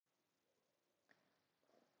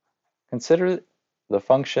consider the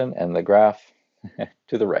function and the graph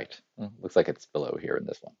to the right. Looks like it's below here in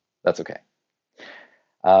this one. That's okay.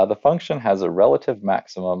 The function has a relative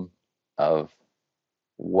maximum of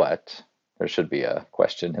what? There should be a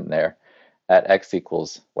question in there at x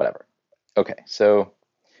equals whatever. Okay, so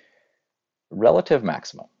relative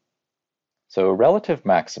maximum. So a relative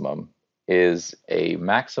maximum is a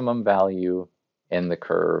maximum value in the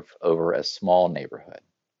curve over a small neighborhood.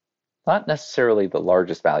 Not necessarily the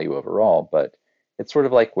largest value overall, but it's sort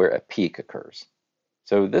of like where a peak occurs.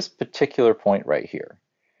 So this particular point right here,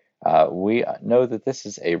 we know that this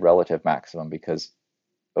is a relative maximum because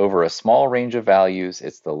over a small range of values,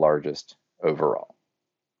 it's the largest overall.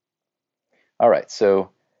 All right,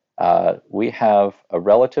 so we have a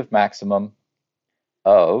relative maximum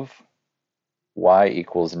of y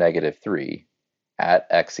equals -3 at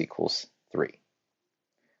x equals 3.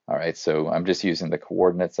 All right, so I'm just using the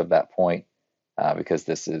coordinates of that point because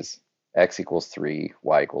this is x equals 3,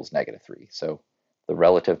 y equals -3. So the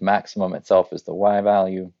relative maximum itself is the y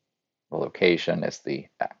value, the location is the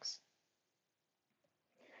x.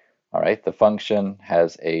 All right, the function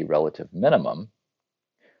has a relative minimum.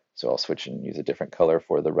 So I'll switch and use a different color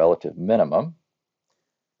for the relative minimum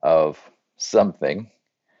of something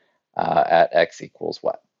at x equals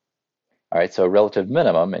what? All right, so a relative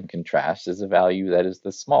minimum, in contrast, is a value that is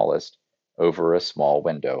the smallest over a small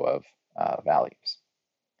window of values.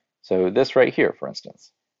 So this right here, for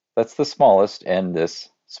instance, that's the smallest in this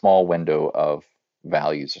small window of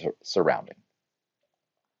values surrounding.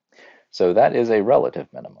 So that is a relative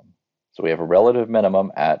minimum. So we have a relative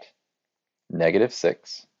minimum at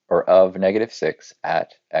 -6, or of -6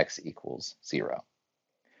 at x equals 0,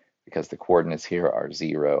 because the coordinates here are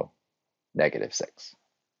 0, -6.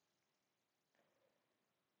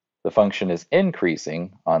 The function is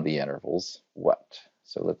increasing on the intervals what?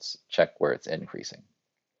 So let's check where it's increasing.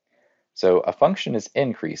 So a function is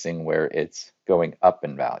increasing where it's going up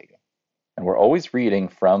in value. And we're always reading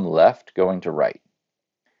from left going to right.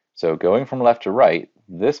 So going from left to right,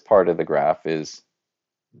 this part of the graph is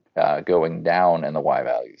going down in the y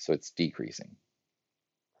value, so it's decreasing.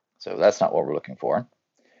 So that's not what we're looking for.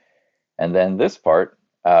 And then this part,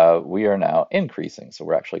 we are now increasing, so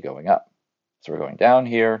we're actually going up. So we're going down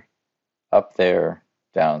here, up there,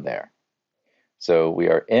 down there. So we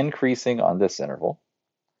are increasing on this interval.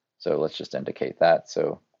 So let's just indicate that.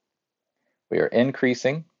 So we are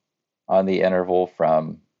increasing on the interval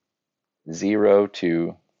from 0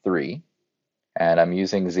 to 3. And I'm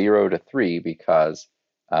using 0 to 3 because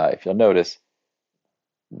if you'll notice,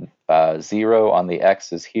 0 on the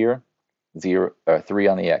x is here, 3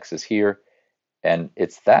 on the x is here, and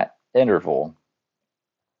it's that interval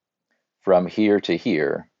from here to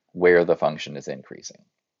here where the function is increasing.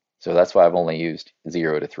 So that's why I've only used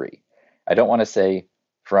 0 to 3. I don't want to say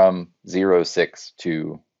from 0, 6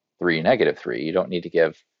 to 3, -3. You don't need to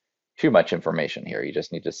give too much information here. You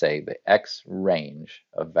just need to say the x range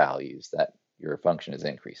of values that your function is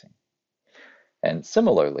increasing. And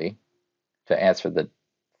similarly, to answer the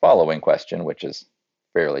following question, which is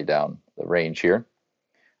fairly down the range here,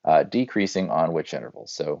 decreasing on which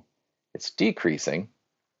intervals? So it's decreasing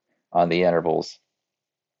on the intervals.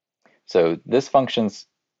 So this function's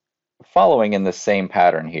following in the same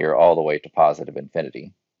pattern here all the way to positive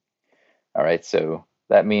infinity. All right, so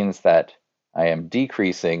that means that I am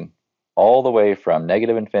decreasing all the way from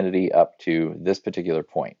negative infinity up to this particular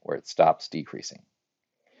point where it stops decreasing.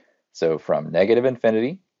 So from negative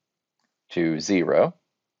infinity to 0,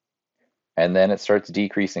 and then it starts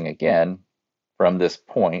decreasing again from this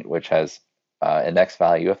point, which has an x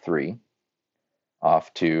value of 3,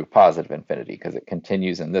 off to positive infinity because it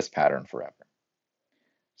continues in this pattern forever.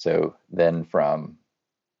 So then from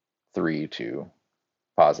 3 to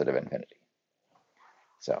positive infinity.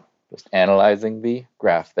 So just analyzing the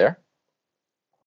graph there.